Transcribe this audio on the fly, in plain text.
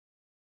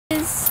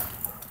is.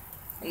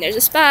 And there's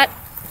a spot.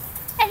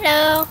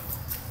 Hello.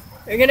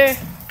 We're gonna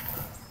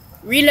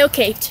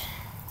relocate.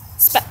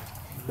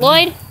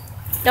 Lloyd,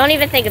 don't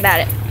even think about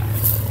it.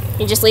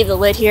 You just leave the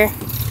lid here.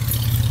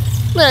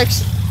 Look,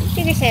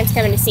 Sugar Sam's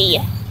coming to see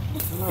you.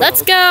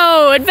 Let's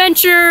go!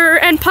 Adventure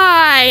and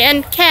pie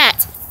and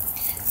cat.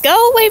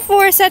 Go wait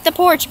for us at the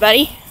porch,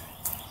 buddy.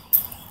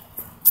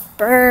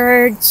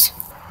 Birds.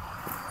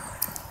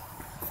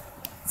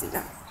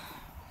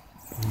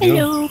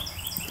 Hello.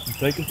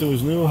 Take him to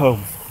his new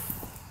home.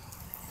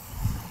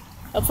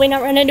 Hopefully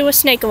not run into a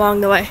snake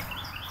along the way.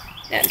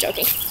 No, I'm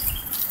joking.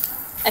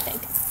 I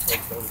think.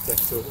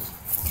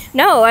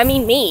 No, I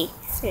mean me.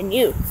 And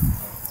you.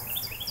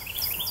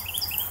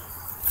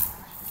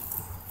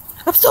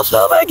 I'm still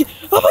filming!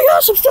 Oh my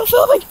gosh, I'm still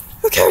filming!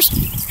 Who cares?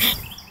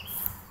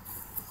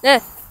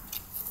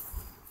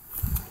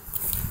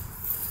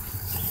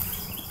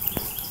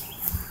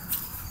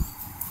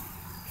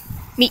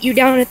 Meet you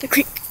down at the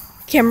creek,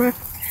 camera.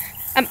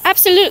 I'm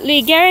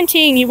absolutely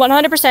guaranteeing you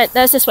 100%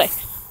 that's this way.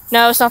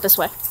 No, it's not this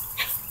way.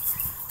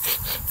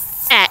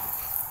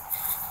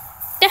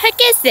 The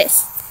heck is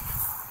this?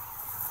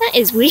 That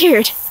is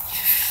weird.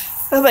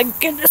 Oh my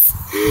goodness.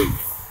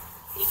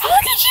 Oh,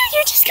 look at you,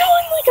 you're just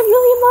going like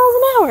 1,000,000 miles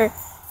an hour.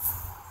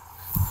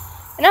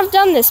 And I've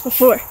done this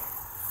before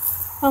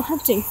while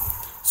hunting.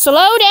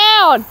 Slow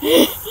down!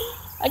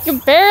 I can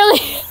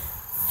barely...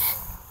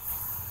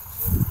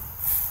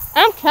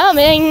 I'm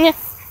coming!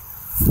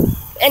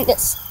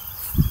 Goodness.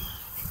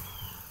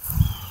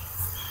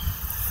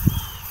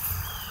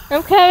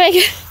 I'm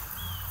coming.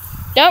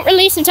 Don't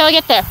release until I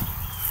get there.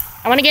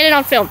 I want to get it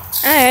on film.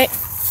 Alright.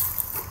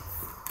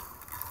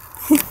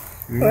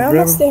 We're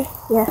almost there.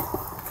 Yeah.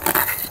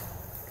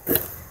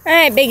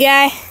 Alright, big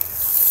guy.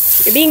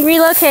 You're being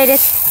relocated.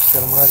 Just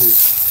got him right here.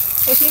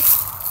 Thank you.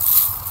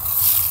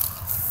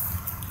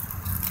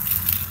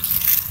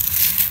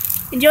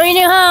 Enjoy your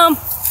new home.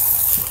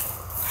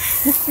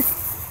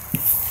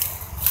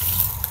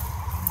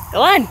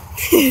 Go on.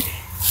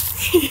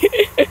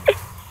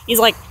 He's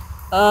like,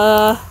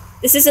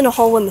 this isn't a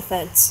hole in the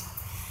fence.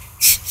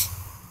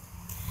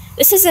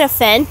 This isn't a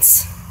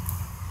fence.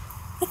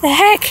 What the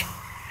heck?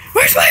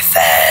 Where's my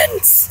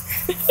fence?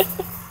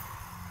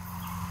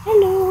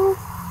 Hello.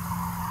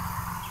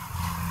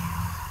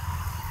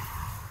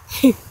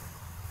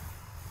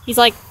 He's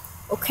like,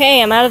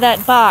 okay, I'm out of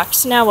that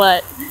box. Now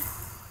what?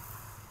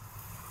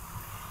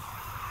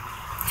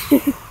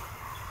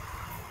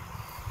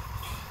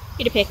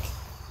 Get a pick.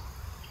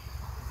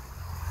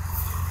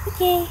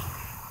 Okay.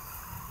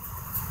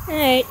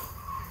 Alright.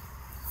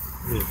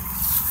 Yeah.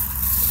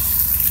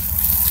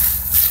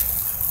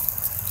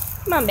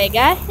 Come on, big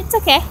guy. It's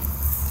okay.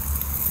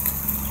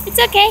 It's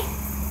okay.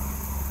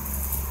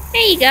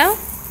 There you go.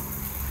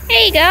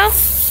 There you go.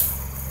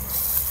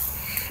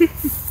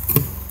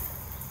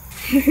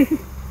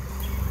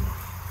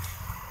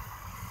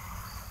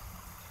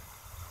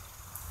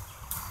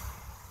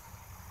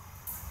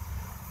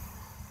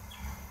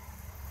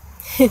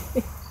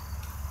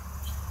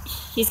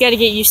 He's got to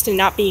get used to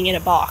not being in a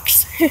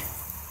box.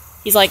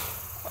 He's like,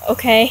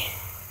 okay.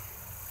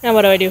 Now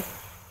what do I do?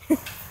 What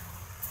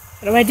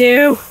do I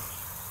do?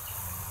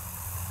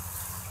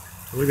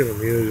 Look at him,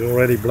 he's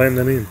already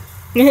blending in.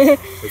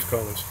 Those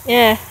colors.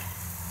 Yeah.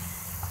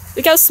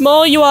 Look how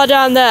small you are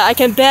down there. I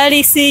can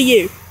barely see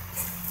you.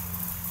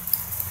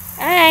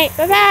 Alright,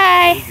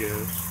 bye-bye.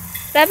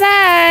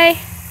 Bye-bye.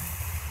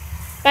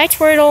 Bye,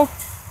 Twirtle.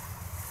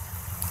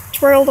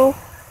 Twirtle.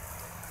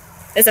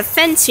 There's a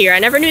fence here. I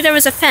never knew there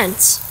was a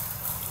fence.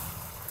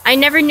 I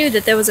never knew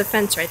that there was a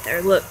fence right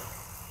there. Look.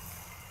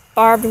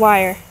 Barbed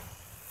wire.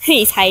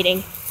 He's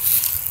hiding.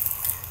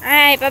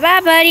 Alright,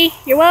 bye-bye, buddy.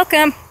 You're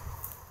welcome.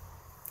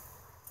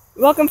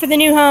 You're welcome for the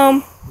new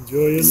home.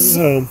 Enjoy your new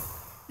home.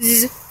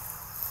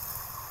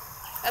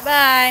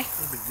 Bye-bye.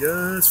 It'll be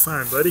just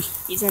fine, buddy.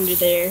 He's under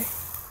there.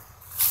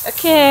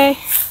 Okay.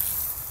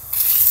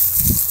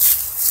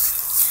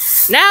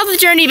 Now the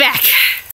journey back.